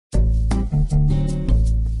Good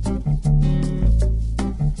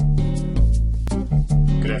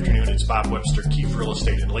afternoon, it's Bob Webster, Keefe Real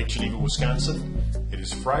Estate in Lake Geneva, Wisconsin. It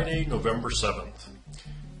is Friday, November 7th.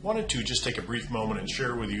 Wanted to just take a brief moment and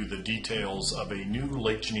share with you the details of a new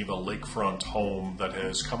Lake Geneva lakefront home that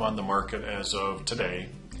has come on the market as of today.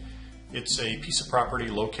 It's a piece of property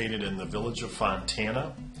located in the village of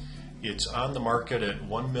Fontana. It's on the market at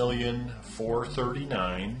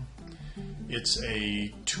 $1,439,000. It's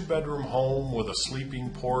a 2-bedroom home with a sleeping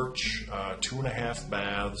porch, 2.5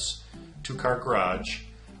 baths, 2-car garage,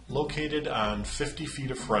 located on 50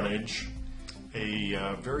 feet of frontage.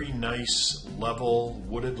 A very nice level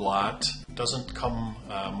wooded lot. Doesn't come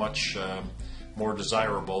much more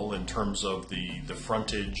desirable in terms of the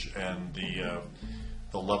frontage and the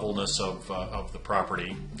levelness of the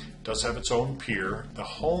property. Does have its own pier. The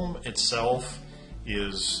home itself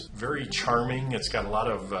is very charming. It's got a lot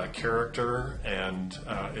of character and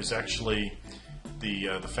is actually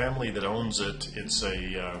the family that owns it. It's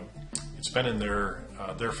been in their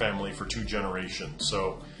family for 2 generations.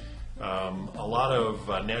 So. A lot of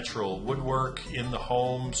natural woodwork in the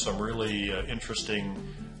home, some really interesting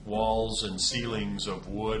walls and ceilings of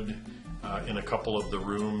wood in a couple of the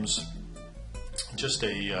rooms. Just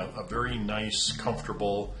a very nice,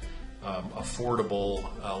 comfortable, affordable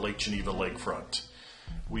Lake Geneva lakefront.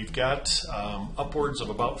 We've got upwards of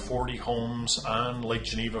about 40 homes on Lake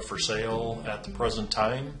Geneva for sale at the present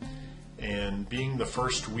time. And being the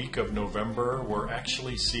first week of November, we're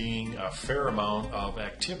actually seeing a fair amount of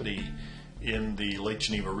activity in the Lake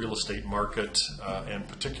Geneva real estate market, and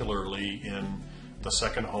particularly in the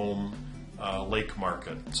second home lake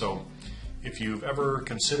market. So if you've ever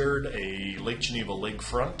considered a Lake Geneva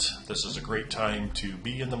lakefront, this is a great time to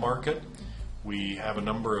be in the market. We have a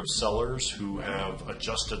number of sellers who have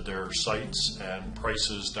adjusted their sites and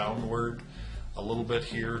prices downward a little bit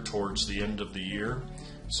here towards the end of the year.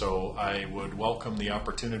 So I would welcome the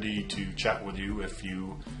opportunity to chat with you if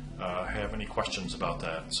you have any questions about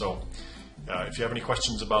that. So if you have any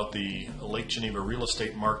questions about the Lake Geneva real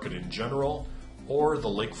estate market in general or the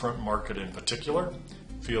lakefront market in particular,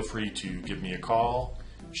 feel free to give me a call,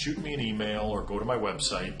 shoot me an email, or go to my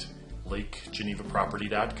website,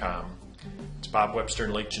 lakegenevaproperty.com. It's Bob Webster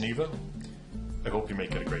in Lake Geneva. I hope you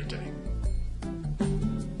make it a great day.